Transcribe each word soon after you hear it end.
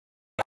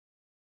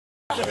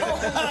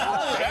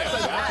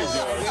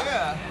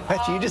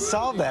Bet you just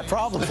solved that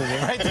problem for me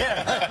right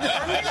there.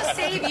 I'm going to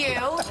save you,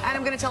 and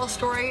I'm going to tell a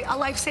story, a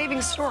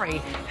life-saving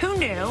story. Who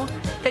knew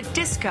that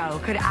disco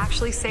could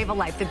actually save a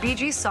life? The Bee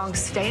Gees song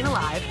Staying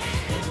Alive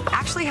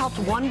actually helped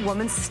one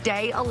woman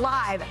stay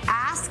alive.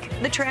 Ask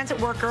the transit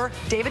worker,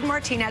 David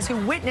Martinez, who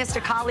witnessed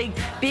a colleague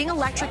being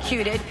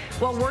electrocuted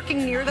while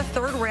working near the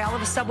third rail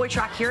of a subway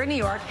track here in New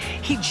York.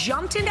 He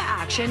jumped into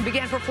action,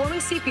 began performing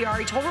CPR.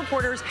 He told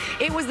reporters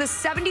it was the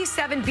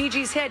 77 Bee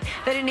Gees hit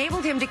that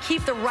enabled him to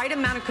keep the right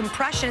amount of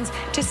compressions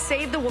to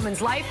save the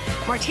woman's life.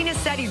 Martinez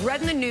said he'd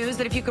read in the news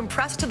that if you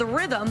compress to the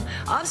rhythm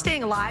of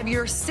Staying Alive,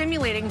 you're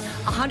simulating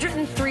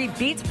 103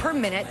 beats per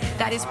minute.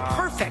 That is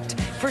perfect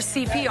for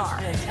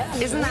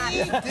CPR. Isn't that?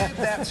 We did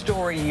that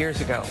story years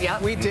ago.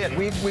 Yep. We did.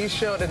 We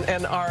showed it,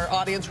 and our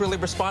audience really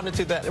responded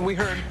to that, and we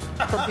heard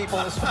from people.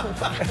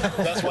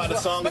 That's why the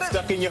song is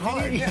stuck in your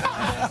heart. Yeah.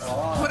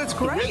 But it's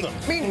great.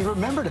 I mean, you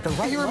remembered it the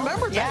right way. You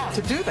remembered that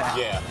to do that.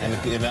 Yeah, and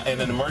in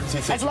an emergency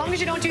situation. As long as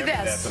you don't do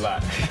this. That's a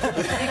lot. You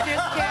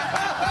just can't.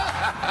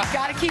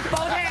 Got to keep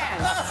both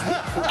hands.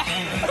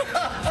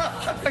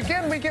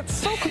 Again, we get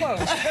so close.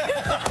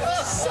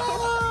 so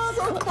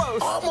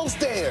close. Almost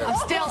there. I'm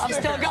still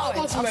going.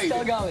 I'm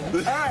still going.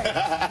 All right.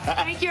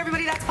 Thank you,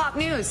 everybody. That's Pop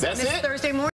News. That's this it. Thursday morning.